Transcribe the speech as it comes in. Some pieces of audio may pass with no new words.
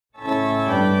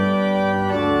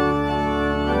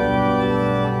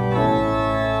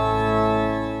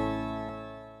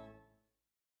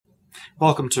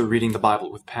Welcome to Reading the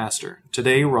Bible with Pastor.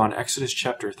 Today we're on Exodus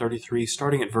chapter 33,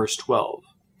 starting at verse 12.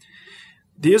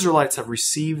 The Israelites have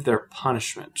received their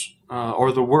punishment,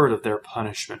 or the word of their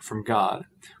punishment from God,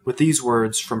 with these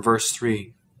words from verse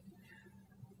 3.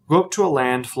 Go up to a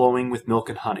land flowing with milk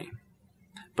and honey,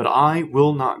 but I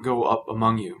will not go up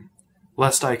among you,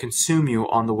 lest I consume you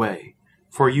on the way,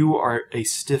 for you are a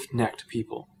stiff-necked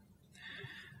people.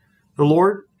 The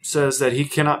Lord says that he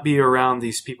cannot be around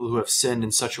these people who have sinned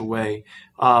in such a way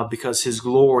because his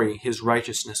glory, his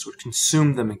righteousness would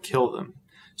consume them and kill them.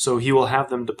 So he will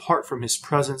have them depart from his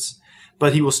presence,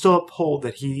 but he will still uphold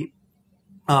that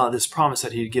this promise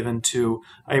that he had given to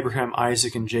Abraham,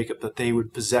 Isaac, and Jacob, that they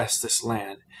would possess this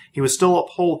land. He would still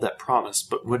uphold that promise,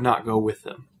 but would not go with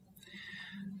them.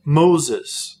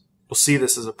 Moses will see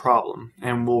this as a problem,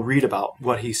 and we'll read about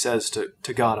what he says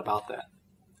to God about that.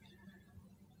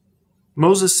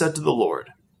 Moses said to the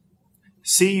Lord,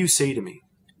 See, you say to me,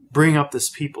 Bring up this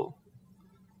people.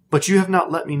 But you have not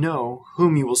let me know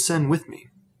whom you will send with me.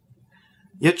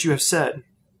 Yet you have said,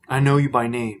 I know you by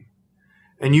name,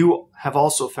 and you have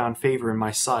also found favor in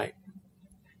my sight.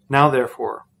 Now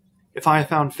therefore, if I have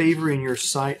found favor in your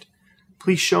sight,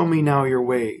 please show me now your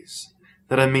ways,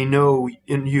 that I may know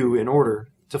in you in order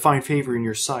to find favor in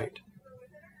your sight.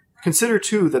 Consider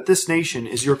too that this nation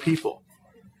is your people.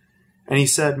 And he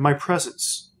said, My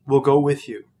presence will go with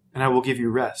you, and I will give you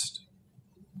rest.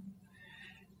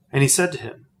 And he said to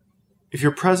him, If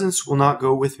your presence will not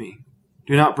go with me,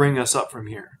 do not bring us up from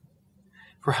here.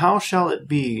 For how shall it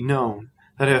be known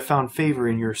that I have found favor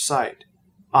in your sight,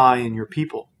 I and your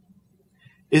people?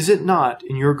 Is it not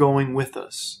in your going with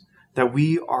us that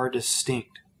we are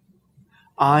distinct,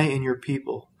 I and your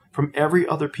people, from every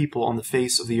other people on the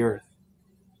face of the earth?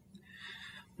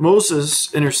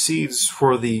 Moses intercedes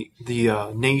for the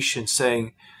nation,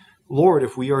 saying, Lord,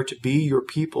 if we are to be your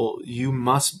people, you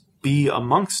must be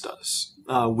amongst us.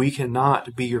 We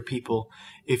cannot be your people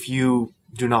if you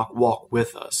do not walk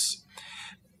with us.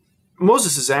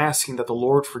 Moses is asking that the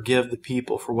Lord forgive the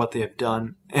people for what they have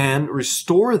done and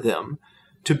restore them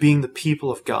to being the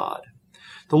people of God.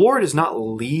 The Lord is not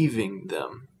leaving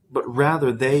them, but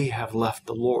rather they have left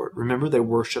the Lord. Remember, they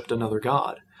worshipped another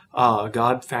god. A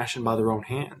God fashioned by their own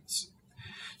hands.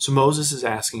 So Moses is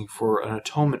asking for an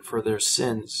atonement for their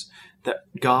sins, that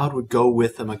God would go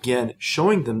with them again,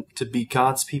 showing them to be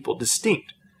God's people,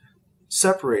 distinct,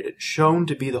 separated, shown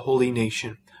to be the holy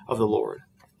nation of the Lord.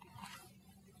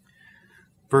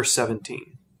 Verse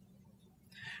 17.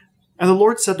 And the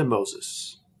Lord said to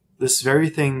Moses, This very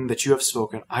thing that you have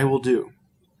spoken I will do,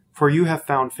 for you have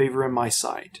found favor in my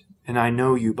sight, and I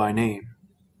know you by name.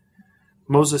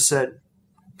 Moses said,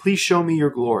 Please show me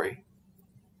your glory.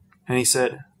 And he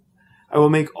said, I will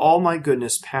make all my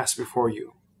goodness pass before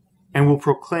you, and will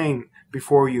proclaim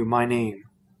before you my name,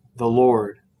 the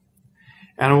Lord.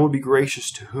 And I will be gracious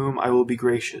to whom I will be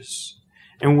gracious,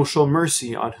 and will show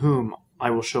mercy on whom I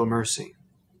will show mercy.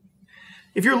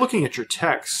 If you're looking at your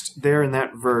text, there in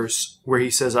that verse where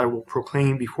he says, I will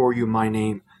proclaim before you my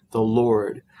name, the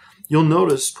Lord, you'll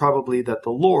notice probably that the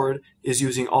Lord is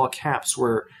using all caps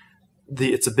where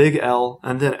it's a big L,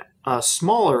 and then a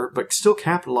smaller, but still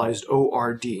capitalized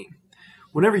O-R-D.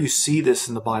 Whenever you see this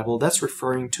in the Bible, that's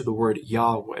referring to the word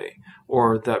Yahweh,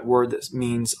 or that word that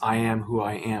means I am who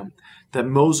I am, that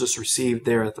Moses received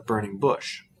there at the burning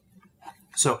bush.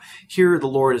 So here the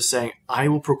Lord is saying, I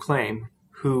will proclaim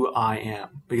who I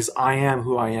am, because I am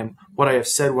who I am. What I have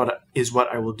said is what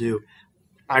I will do.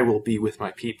 I will be with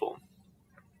my people.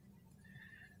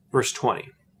 Verse 20.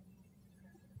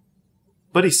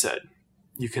 But he said,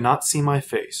 You cannot see my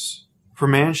face, for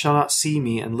man shall not see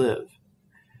me and live.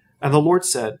 And the Lord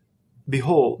said,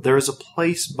 Behold, there is a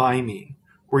place by me,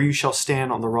 where you shall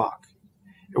stand on the rock.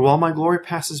 And while my glory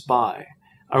passes by,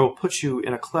 I will put you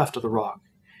in a cleft of the rock,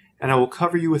 and I will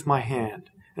cover you with my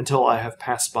hand until I have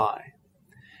passed by.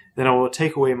 Then I will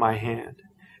take away my hand,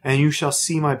 and you shall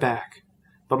see my back,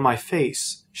 but my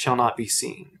face shall not be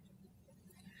seen.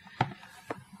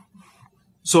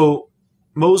 So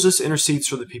Moses intercedes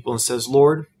for the people and says,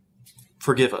 Lord,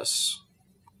 forgive us.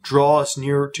 Draw us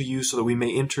nearer to you so that we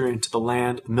may enter into the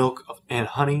land of milk and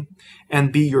honey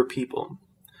and be your people.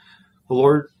 The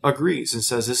Lord agrees and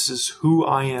says, This is who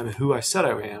I am and who I said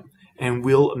I am, and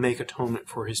will make atonement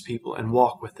for his people and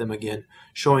walk with them again,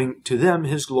 showing to them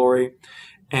his glory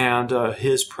and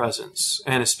his presence.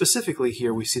 And specifically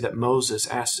here we see that Moses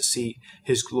asked to see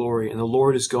his glory, and the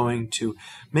Lord is going to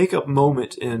make a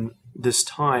moment in this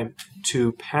time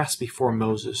to pass before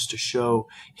Moses to show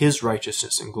his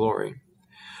righteousness and glory.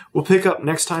 We'll pick up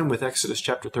next time with Exodus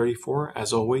chapter 34.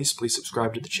 As always, please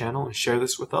subscribe to the channel and share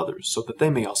this with others so that they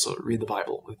may also read the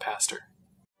Bible with Pastor.